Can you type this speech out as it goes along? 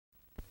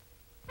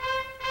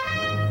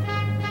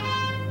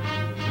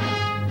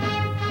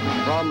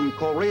From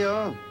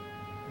Korea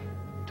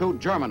to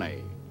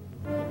Germany.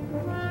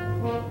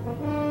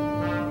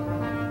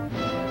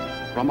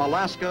 From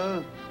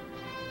Alaska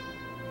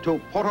to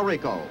Puerto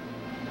Rico.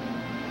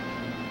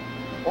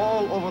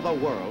 All over the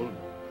world,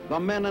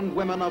 the men and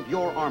women of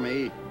your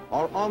Army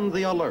are on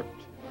the alert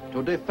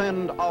to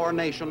defend our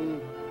nation,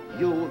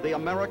 you, the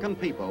American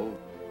people,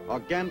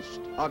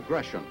 against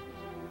aggression.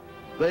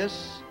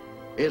 This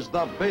is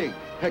the big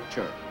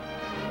picture.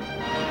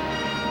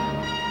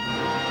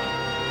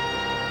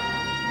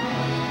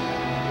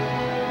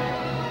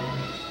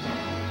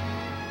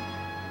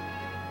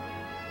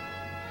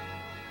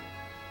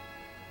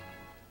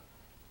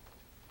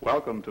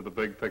 Welcome to The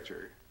Big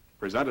Picture,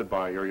 presented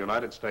by your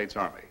United States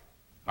Army.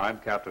 I'm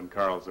Captain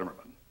Carl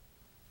Zimmerman.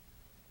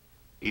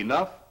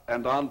 Enough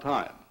and on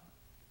time.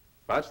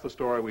 That's the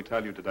story we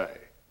tell you today.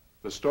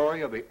 The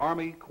story of the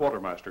Army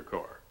Quartermaster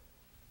Corps.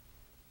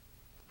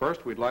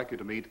 First, we'd like you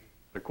to meet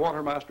the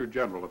Quartermaster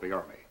General of the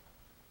Army.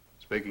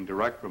 Speaking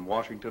direct from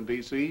Washington,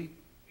 D.C.,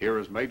 here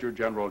is Major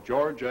General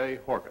George A.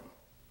 Horkin.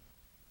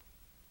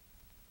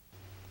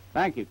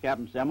 Thank you,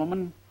 Captain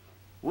Zimmerman.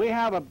 We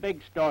have a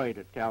big story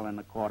to tell in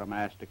the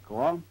Quartermaster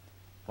Corps,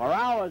 for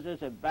ours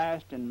is a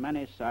vast and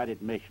many-sided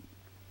mission.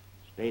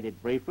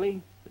 Stated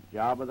briefly, the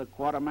job of the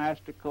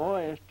Quartermaster Corps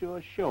is to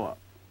assure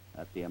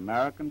that the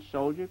American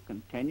soldier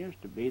continues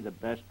to be the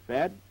best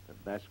fed, the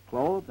best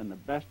clothed, and the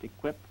best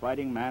equipped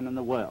fighting man in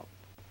the world.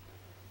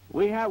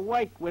 We have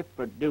worked with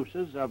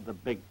producers of the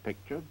big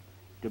picture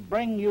to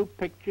bring you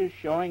pictures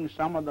showing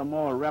some of the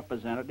more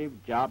representative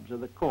jobs of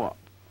the Corps.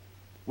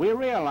 We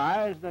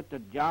realize that the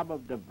job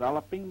of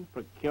developing,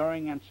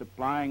 procuring, and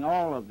supplying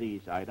all of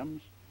these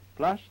items,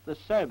 plus the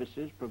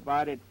services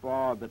provided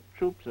for the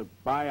troops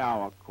by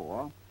our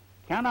Corps,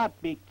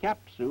 cannot be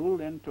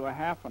capsuled into a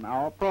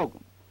half-an-hour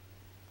program.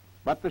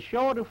 But the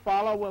show to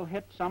follow will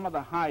hit some of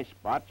the high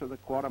spots of the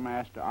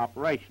Quartermaster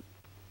operation.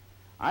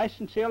 I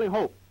sincerely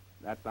hope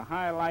that the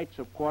highlights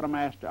of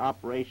Quartermaster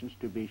operations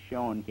to be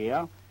shown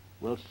here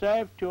will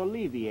serve to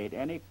alleviate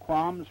any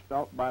qualms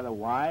felt by the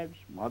wives,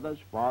 mothers,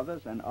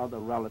 fathers, and other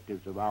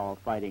relatives of our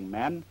fighting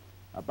men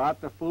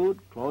about the food,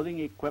 clothing,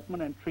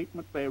 equipment, and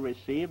treatment they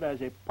receive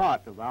as a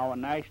part of our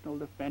national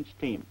defense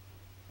team.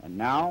 And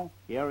now,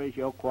 here is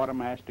your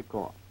Quartermaster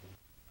Corps.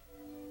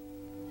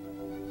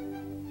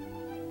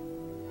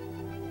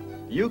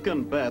 You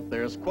can bet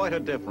there's quite a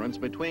difference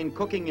between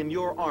cooking in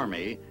your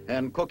Army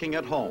and cooking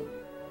at home.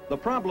 The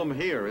problem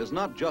here is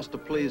not just to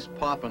please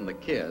Pop and the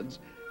kids,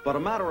 but a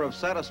matter of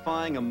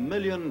satisfying 1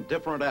 million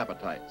different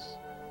appetites.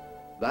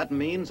 That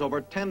means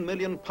over 10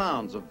 million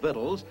pounds of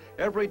victuals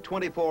every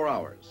 24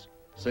 hours,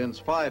 since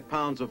 5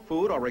 pounds of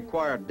food are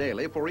required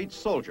daily for each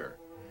soldier.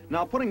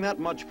 Now, putting that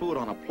much food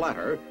on a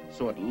platter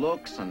so it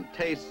looks and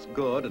tastes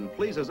good and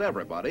pleases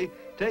everybody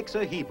takes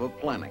a heap of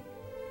planning.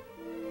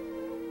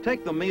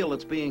 Take the meal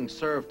that's being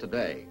served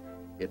today.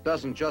 It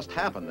doesn't just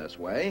happen this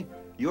way.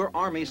 Your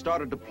Army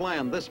started to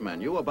plan this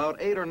menu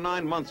about 8 or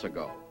 9 months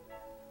ago.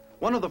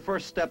 One of the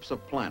first steps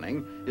of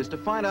planning is to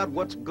find out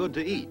what's good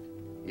to eat.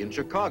 In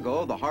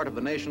Chicago, the heart of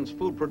the nation's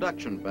food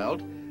production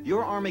belt,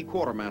 your Army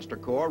Quartermaster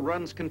Corps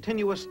runs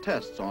continuous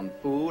tests on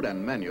food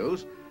and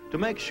menus to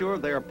make sure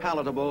they're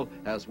palatable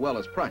as well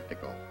as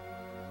practical.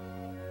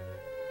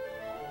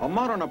 A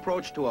modern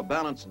approach to a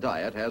balanced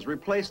diet has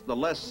replaced the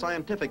less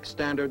scientific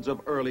standards of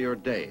earlier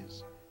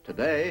days.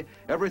 Today,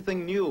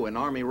 everything new in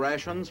Army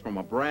rations, from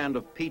a brand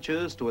of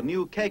peaches to a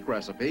new cake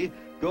recipe,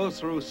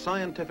 goes through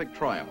scientific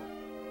trial.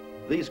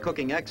 These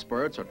cooking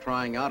experts are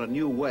trying out a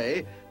new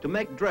way to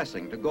make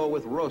dressing to go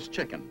with roast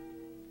chicken.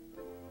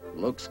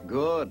 Looks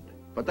good,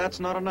 but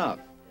that's not enough.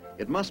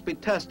 It must be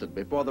tested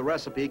before the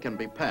recipe can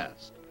be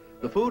passed.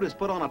 The food is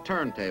put on a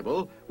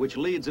turntable, which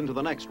leads into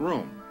the next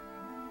room.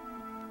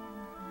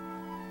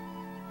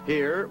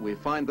 Here we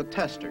find the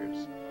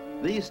testers.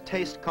 These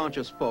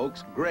taste-conscious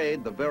folks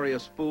grade the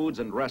various foods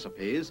and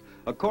recipes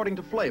according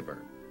to flavor.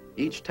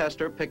 Each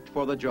tester picked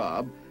for the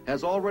job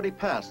has already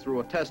passed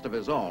through a test of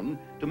his own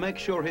to make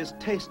sure his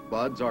taste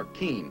buds are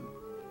keen.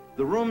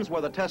 The rooms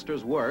where the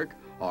testers work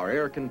are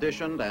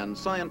air-conditioned and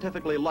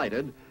scientifically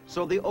lighted,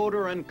 so the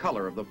odor and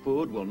color of the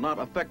food will not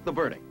affect the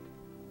verdict.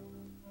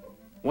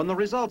 When the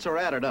results are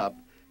added up,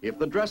 if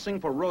the dressing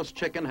for roast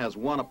chicken has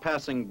won a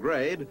passing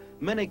grade,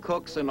 many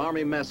cooks in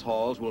Army mess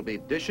halls will be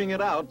dishing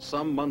it out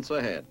some months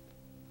ahead.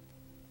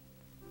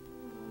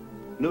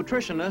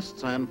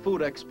 Nutritionists and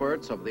food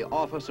experts of the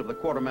Office of the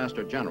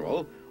Quartermaster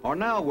General are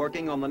now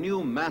working on the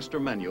new master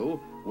menu,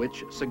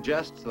 which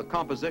suggests the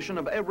composition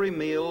of every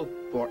meal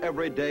for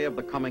every day of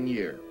the coming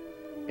year.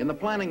 In the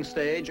planning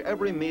stage,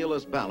 every meal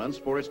is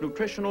balanced for its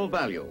nutritional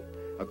value,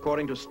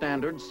 according to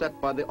standards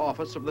set by the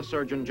Office of the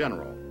Surgeon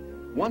General.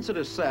 Once it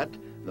is set,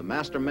 the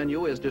master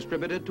menu is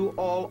distributed to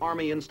all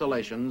Army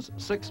installations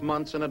 6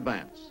 months in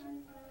advance.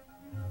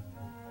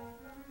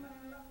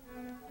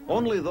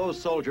 Only those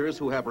soldiers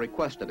who have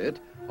requested it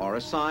are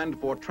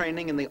assigned for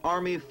training in the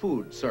Army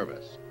Food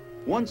Service.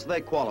 Once they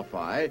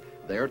qualify,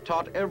 they are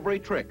taught every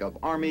trick of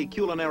Army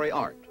culinary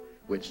art,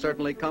 which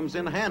certainly comes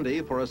in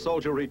handy for a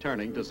soldier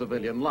returning to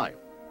civilian life.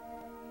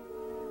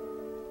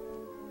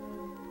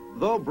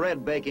 Though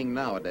bread baking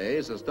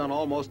nowadays is done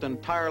almost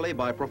entirely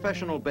by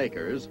professional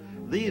bakers,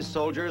 these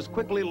soldiers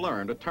quickly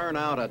learn to turn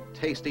out a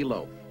tasty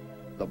loaf.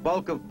 The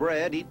bulk of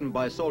bread eaten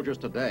by soldiers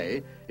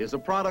today is a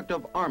product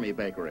of Army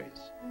bakeries.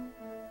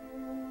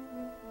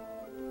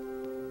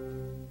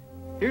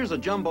 Here's a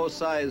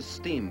jumbo-sized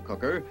steam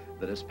cooker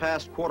that has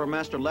passed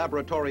quartermaster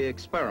laboratory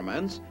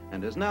experiments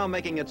and is now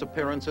making its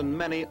appearance in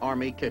many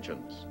Army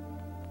kitchens.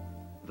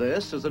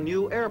 This is a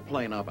new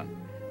airplane oven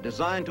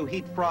designed to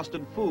heat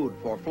frosted food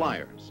for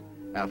flyers.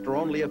 After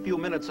only a few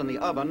minutes in the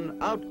oven,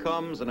 out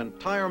comes an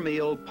entire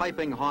meal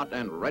piping hot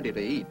and ready to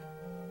eat.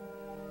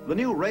 The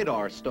new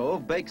radar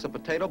stove bakes a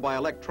potato by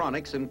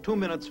electronics in 2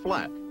 minutes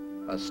flat,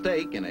 a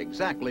steak in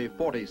exactly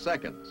 40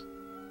 seconds.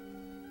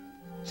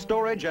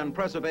 Storage and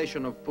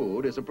preservation of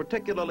food is a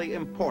particularly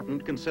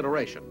important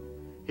consideration.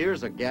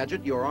 Here's a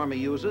gadget your Army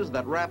uses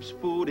that wraps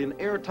food in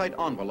airtight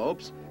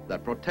envelopes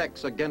that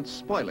protects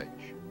against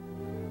spoilage.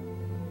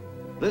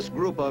 This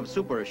group of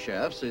super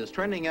chefs is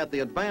training at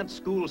the Advanced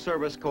School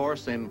Service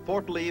course in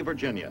Fort Lee,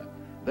 Virginia.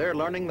 They're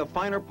learning the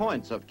finer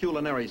points of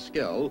culinary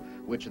skill,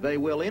 which they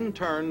will in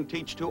turn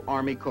teach to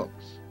Army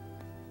cooks.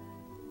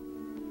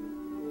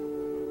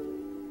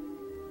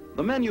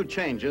 The menu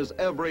changes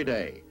every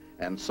day,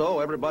 and so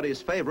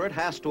everybody's favorite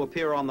has to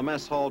appear on the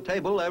mess hall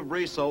table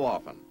every so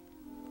often.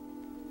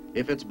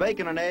 If it's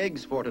bacon and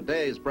eggs for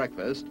today's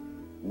breakfast,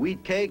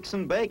 wheat cakes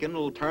and bacon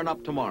will turn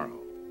up tomorrow.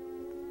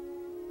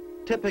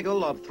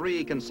 Typical of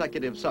 3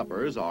 consecutive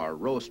suppers are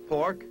roast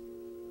pork,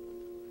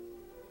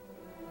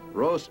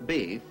 roast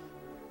beef,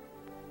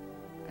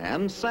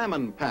 and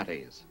salmon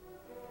patties.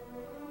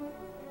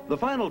 The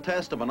final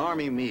test of an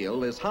Army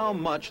meal is how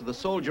much the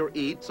soldier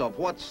eats of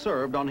what's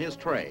served on his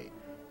tray,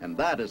 and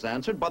that is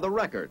answered by the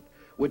record,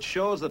 which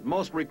shows that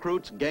most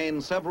recruits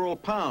gain several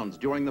pounds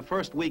during the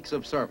first weeks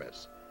of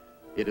service.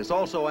 It is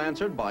also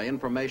answered by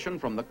information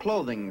from the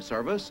clothing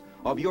service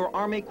of your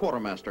Army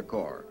Quartermaster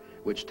Corps,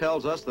 which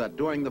tells us that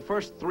during the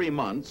first 3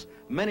 months,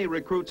 many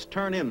recruits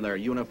turn in their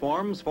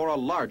uniforms for a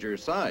larger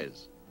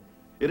size.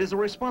 It is a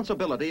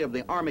responsibility of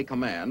the Army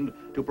Command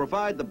to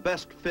provide the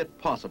best fit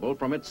possible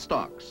from its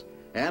stocks,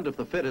 and if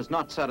the fit is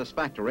not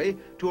satisfactory,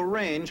 to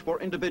arrange for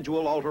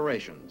individual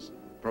alterations.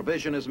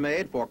 Provision is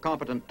made for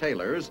competent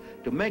tailors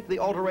to make the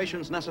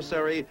alterations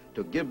necessary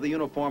to give the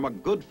uniform a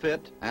good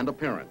fit and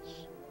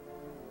appearance.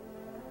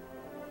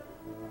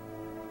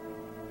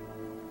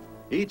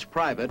 Each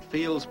private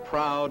feels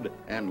proud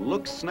and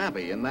looks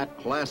snappy in that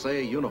Class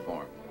A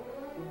uniform.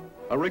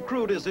 A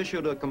recruit is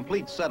issued a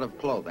complete set of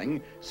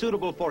clothing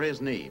suitable for his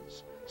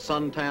needs: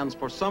 suntans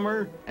for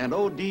summer and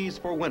ODs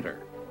for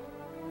winter,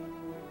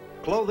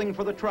 clothing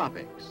for the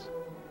tropics,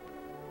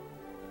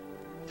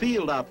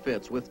 field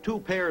outfits with 2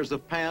 pairs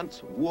of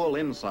pants, wool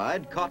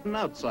inside, cotton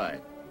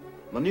outside,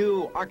 the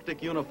new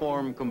Arctic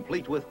uniform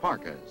complete with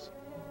parkas.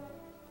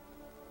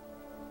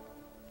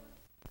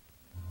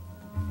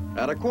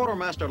 At a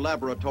quartermaster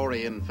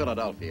laboratory in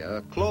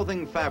Philadelphia,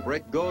 clothing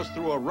fabric goes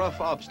through a rough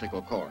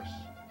obstacle course.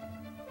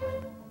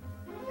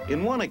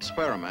 In one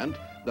experiment,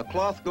 the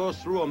cloth goes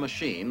through a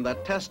machine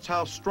that tests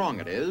how strong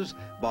it is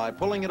by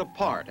pulling it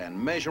apart and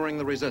measuring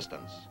the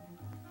resistance.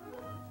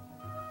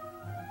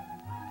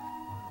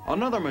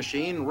 Another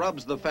machine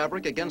rubs the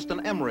fabric against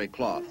an emery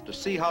cloth to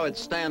see how it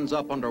stands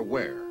up under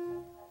wear.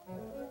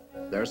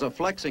 There's a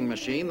flexing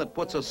machine that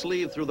puts a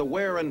sleeve through the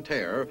wear and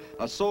tear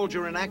a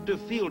soldier in active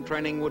field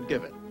training would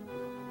give it.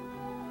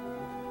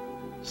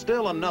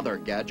 Still another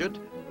gadget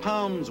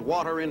pounds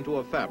water into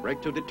a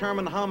fabric to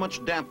determine how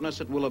much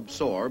dampness it will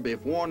absorb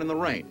if worn in the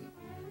rain.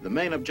 The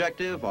main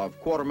objective of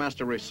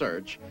quartermaster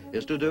research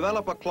is to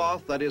develop a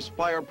cloth that is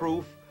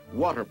fireproof,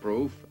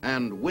 waterproof,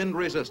 and wind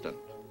resistant.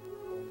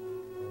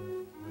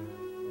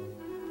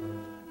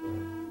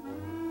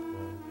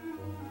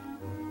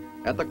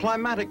 At the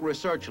Climatic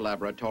Research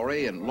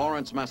Laboratory in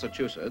Lawrence,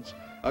 Massachusetts,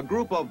 a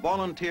group of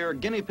volunteer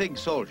guinea pig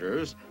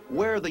soldiers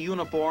wear the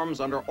uniforms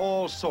under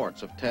all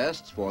sorts of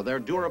tests for their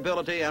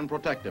durability and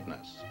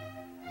protectiveness.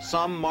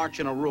 Some march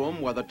in a room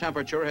where the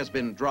temperature has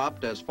been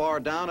dropped as far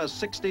down as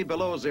 60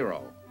 below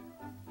zero.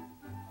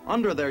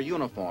 Under their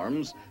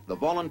uniforms, the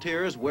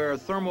volunteers wear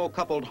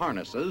thermocoupled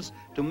harnesses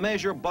to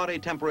measure body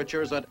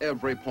temperatures at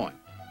every point.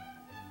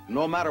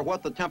 No matter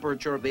what the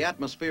temperature of the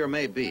atmosphere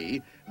may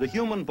be, the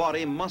human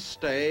body must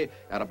stay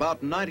at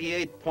about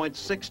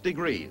 98.6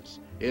 degrees.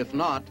 If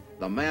not,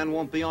 the man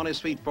won't be on his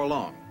feet for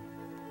long.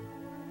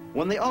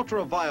 When the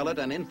ultraviolet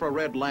and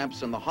infrared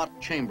lamps in the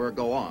hot chamber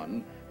go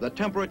on, the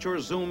temperature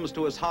zooms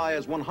to as high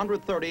as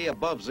 130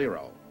 above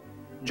zero.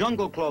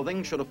 Jungle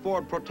clothing should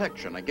afford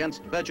protection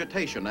against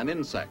vegetation and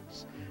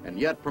insects, and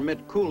yet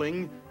permit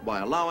cooling by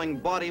allowing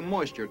body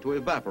moisture to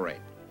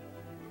evaporate.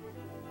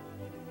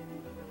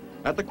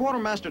 At the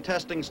Quartermaster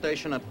Testing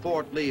Station at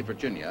Fort Lee,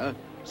 Virginia,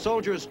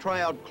 soldiers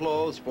try out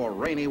clothes for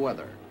rainy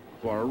weather.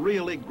 For a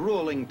really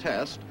grueling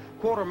test,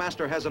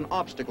 Quartermaster has an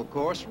obstacle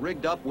course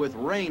rigged up with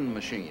rain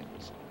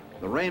machines.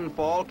 The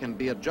rainfall can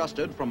be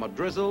adjusted from a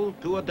drizzle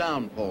to a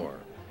downpour,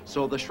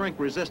 so the shrink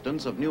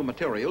resistance of new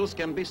materials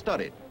can be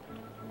studied.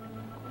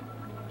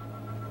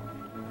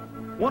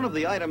 One of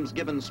the items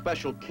given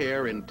special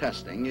care in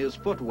testing is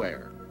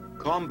footwear.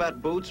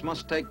 Combat boots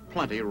must take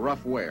plenty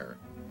rough wear.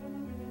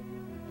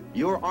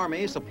 Your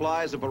Army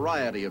supplies a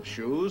variety of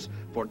shoes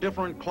for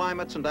different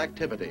climates and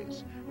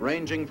activities,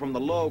 ranging from the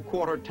low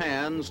quarter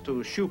tans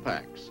to shoe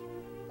packs.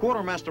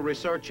 Quartermaster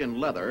research in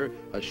leather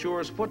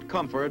assures foot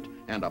comfort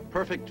and a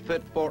perfect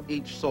fit for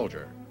each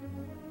soldier.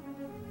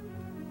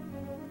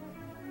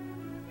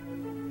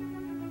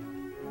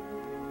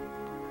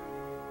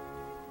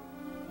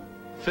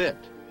 Fit.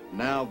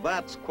 Now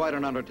that's quite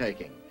an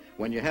undertaking.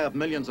 When you have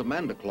millions of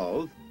men to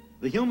clothe,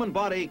 the human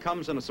body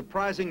comes in a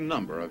surprising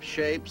number of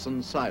shapes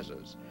and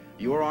sizes.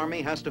 Your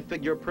Army has to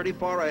figure pretty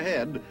far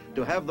ahead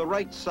to have the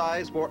right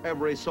size for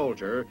every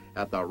soldier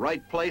at the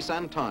right place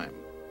and time.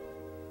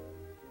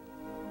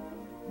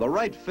 The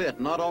right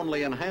fit not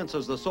only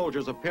enhances the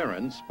soldier's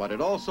appearance, but it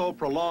also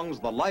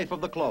prolongs the life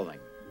of the clothing.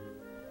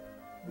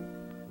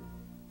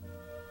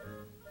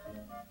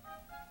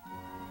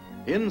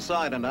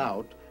 Inside and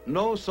out,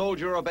 no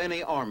soldier of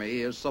any army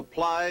is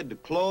supplied,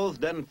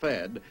 clothed, and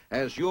fed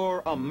as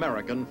your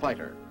American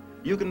fighter.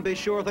 You can be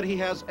sure that he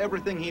has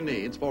everything he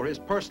needs for his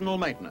personal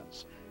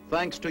maintenance,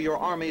 thanks to your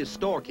Army's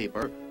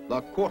storekeeper,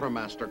 the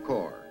Quartermaster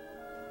Corps.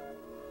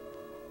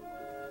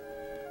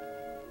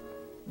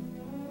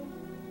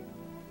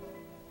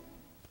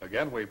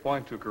 Again, we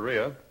point to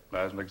Korea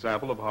as an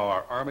example of how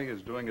our Army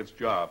is doing its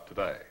job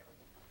today.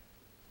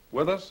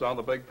 With us on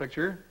the big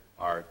picture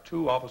are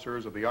two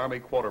officers of the Army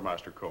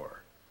Quartermaster Corps,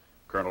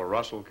 Colonel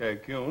Russell K.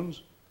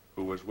 Kuhns,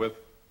 who was with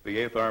the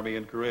 8th Army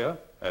in Korea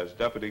as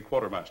Deputy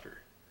Quartermaster,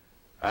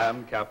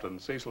 and Captain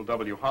Cecil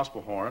W.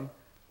 Hospelhorn,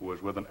 who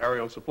was with an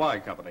aerial supply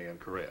company in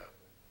Korea.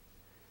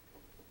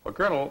 Well,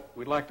 Colonel,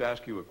 we'd like to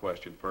ask you a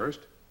question first.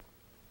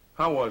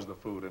 How was the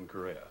food in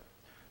Korea?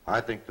 I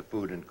think the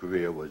food in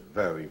Korea was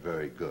very,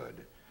 very good.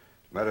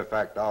 As a matter of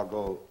fact, I'll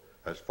go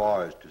as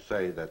far as to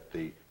say that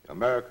the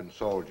American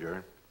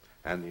soldier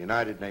and the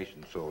United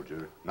Nations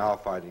soldier now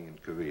fighting in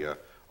Korea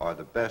are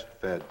the best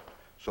fed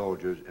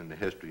soldiers in the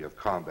history of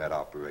combat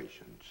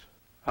operations.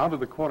 How did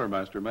the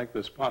quartermaster make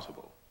this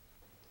possible?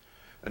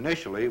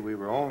 Initially, we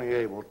were only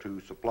able to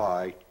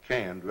supply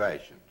canned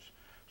rations,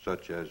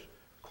 such as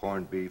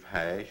corned beef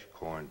hash,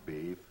 corned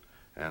beef,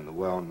 and the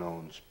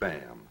well-known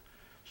Spam.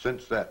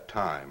 Since that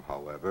time,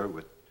 however,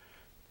 with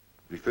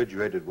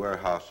refrigerated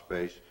warehouse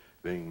space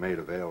being made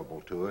available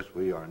to us,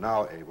 we are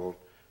now able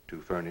to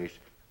furnish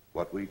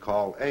what we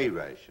call A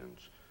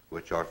rations,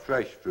 which are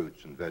fresh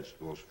fruits and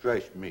vegetables,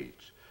 fresh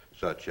meats,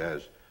 such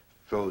as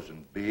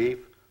frozen beef,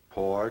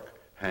 pork,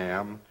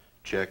 ham,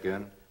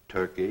 chicken,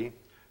 turkey,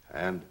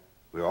 and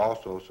we're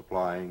also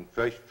supplying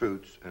fresh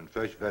fruits and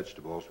fresh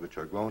vegetables which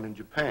are grown in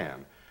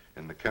Japan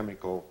in the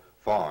chemical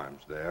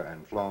farms there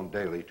and flown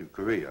daily to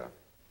Korea.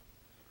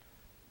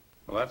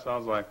 Well, that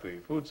sounds like the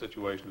food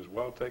situation is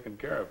well taken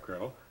care of,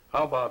 Colonel.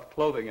 How about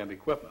clothing and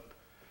equipment?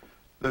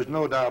 There's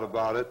no doubt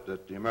about it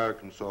that the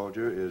American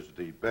soldier is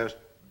the best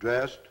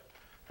dressed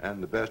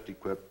and the best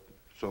equipped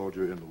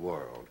soldier in the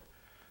world.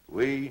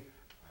 We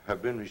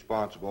have been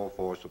responsible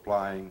for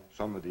supplying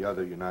some of the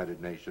other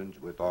United Nations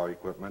with our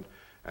equipment,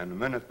 and the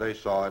minute they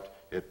saw it,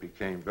 it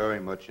became very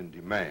much in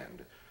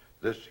demand.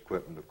 This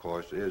equipment, of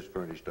course, is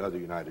furnished to other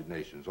United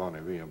Nations on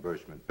a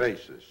reimbursement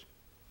basis.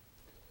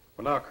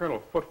 Well, now,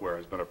 Colonel, footwear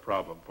has been a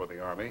problem for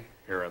the Army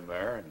here and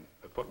there, and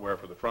the footwear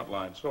for the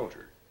frontline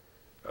soldier.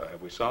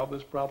 Have we solved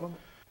this problem?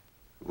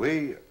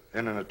 We,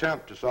 in an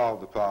attempt to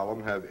solve the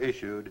problem, have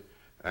issued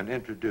and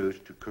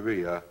introduced to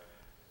Korea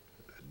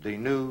the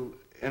new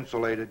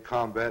insulated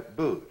combat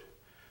boot,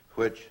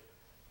 which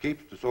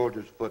keeps the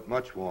soldier's foot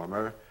much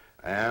warmer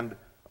and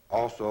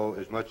also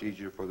is much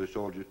easier for the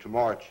soldier to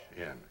march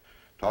in.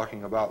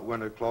 Talking about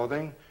winter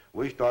clothing,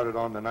 we started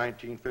on the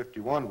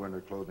 1951 winter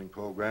clothing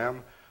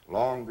program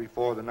long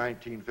before the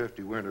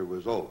 1950 winter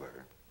was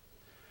over.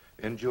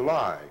 In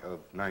July of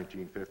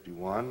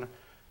 1951,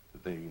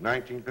 the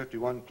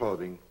 1951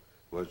 clothing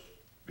was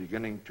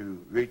beginning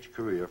to reach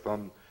Korea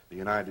from the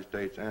United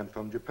States and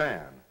from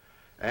Japan.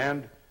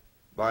 And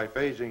by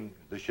phasing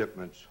the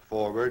shipments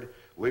forward,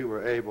 we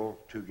were able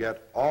to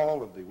get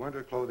all of the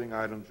winter clothing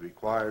items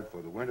required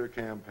for the winter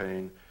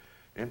campaign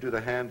into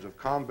the hands of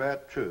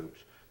combat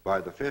troops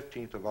by the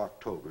 15th of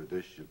October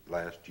this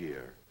last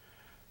year.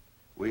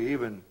 We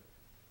even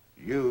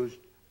used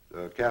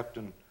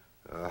Captain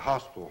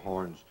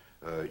Hospelhorn's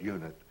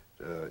unit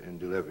in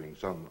delivering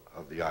some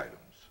of the items.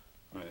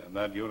 And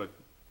that unit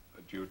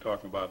that you're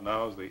talking about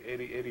now is the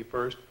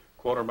 81st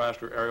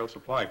Quartermaster Aerial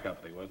Supply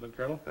Company, wasn't it,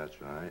 Colonel?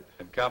 That's right.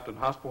 And Captain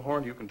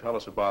Hospelhorn, you can tell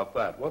us about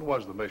that. What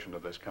was the mission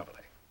of this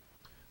company?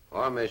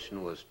 Our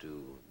mission was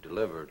to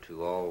deliver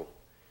to all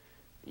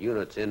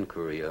units in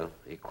Korea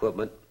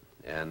equipment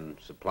and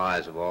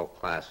supplies of all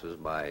classes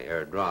by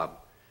airdrop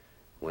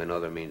when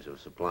other means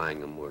of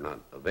supplying them were not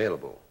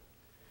available.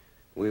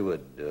 We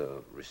would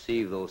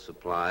receive those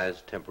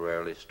supplies,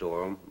 temporarily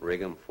store them, rig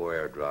them for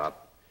airdrop.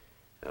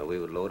 We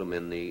would load them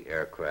in the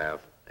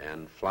aircraft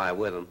and fly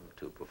with them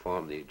to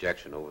perform the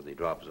ejection over the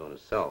drop zone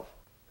itself.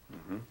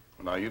 Mm-hmm.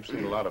 Now, you've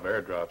seen a lot of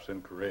airdrops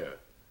in Korea.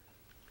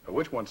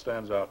 Which one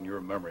stands out in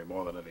your memory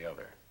more than any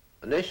other?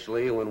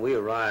 Initially, when we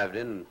arrived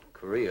in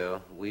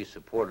Korea, we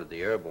supported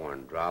the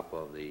airborne drop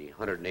of the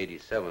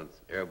 187th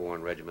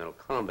Airborne Regimental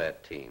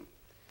Combat Team.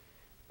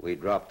 We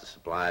dropped the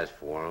supplies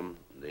for them,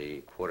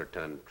 the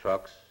quarter-ton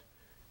trucks,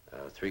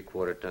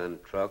 three-quarter-ton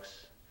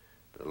trucks.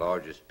 The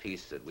largest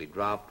piece that we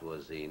dropped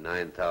was the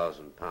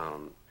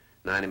 9,000-pound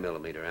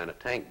 90-millimeter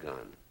anti-tank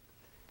gun.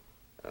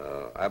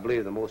 I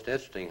believe the most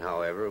interesting,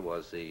 however,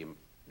 was the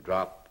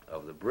drop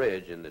of the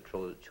bridge in the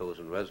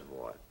Chosin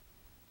Reservoir.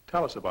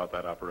 Tell us about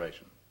that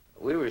operation.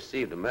 We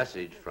received a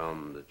message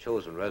from the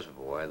Chosin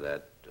Reservoir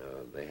that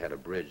they had a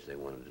bridge they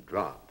wanted to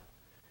drop.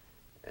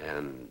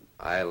 And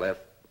I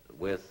left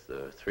with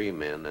 3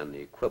 men and the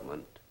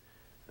equipment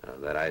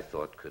that I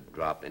thought could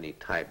drop any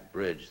type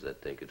bridge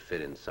that they could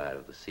fit inside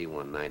of the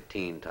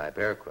C-119 type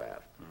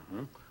aircraft.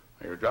 Mm-hmm.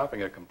 You're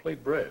dropping a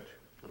complete bridge.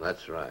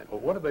 That's right. Well,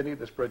 what did they need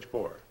this bridge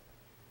for?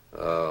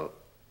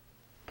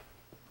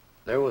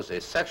 There was a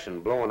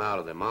section blowing out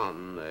of the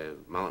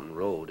mountain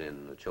road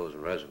in the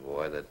Chosin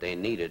Reservoir that they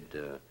needed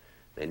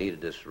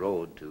this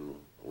road to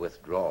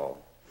withdraw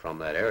from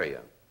that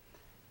area.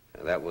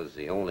 That was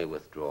the only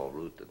withdrawal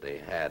route that they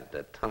had at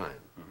that time.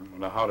 Mm-hmm.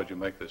 Now, how did you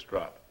make this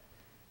drop?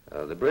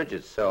 The bridge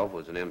itself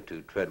was an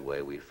M2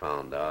 treadway, we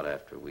found out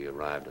after we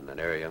arrived in that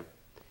area.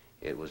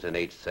 It was in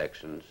 8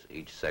 sections,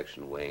 each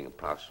section weighing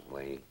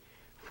approximately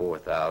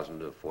 4,000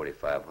 to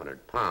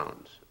 4,500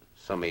 pounds,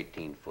 some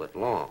 18 foot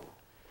long.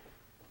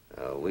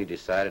 We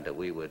decided that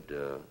we would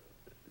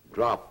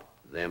drop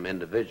them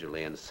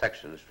individually in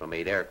sections from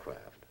 8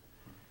 aircraft.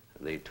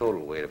 The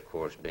total weight, of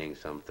course, being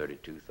some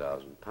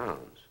 32,000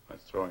 pounds.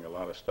 That's throwing a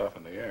lot of stuff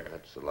in the air.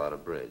 That's a lot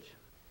of bridge.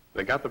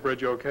 They got the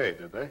bridge okay,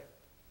 did they?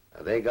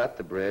 They got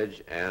the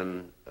bridge,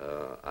 and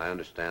I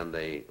understand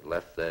they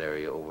left that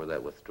area over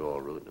that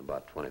withdrawal route in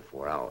about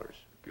 24 hours.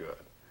 Good.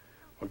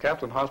 Well,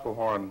 Captain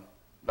Hospelhorn,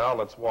 now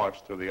let's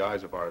watch through the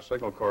eyes of our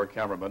Signal Corps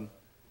cameraman,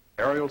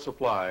 aerial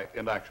supply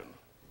in action.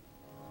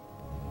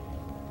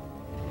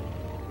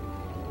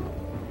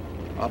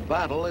 A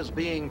battle is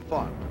being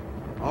fought.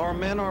 Our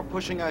men are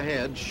pushing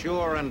ahead,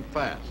 sure and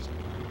fast.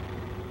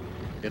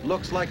 It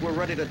looks like we're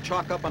ready to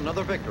chalk up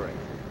another victory.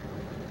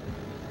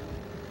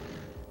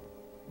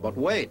 But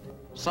wait,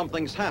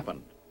 something's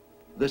happened.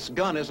 This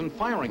gun isn't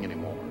firing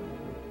anymore.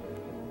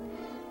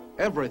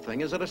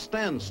 Everything is at a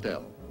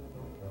standstill.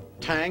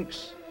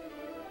 Tanks,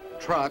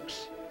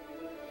 trucks,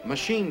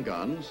 machine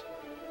guns,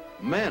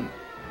 men.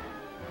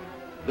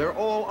 They're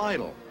all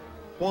idle.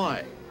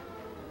 Why?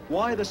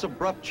 Why this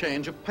abrupt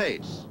change of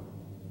pace?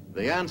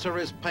 The answer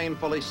is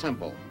painfully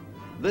simple.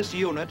 This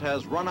unit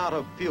has run out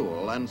of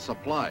fuel and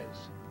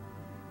supplies.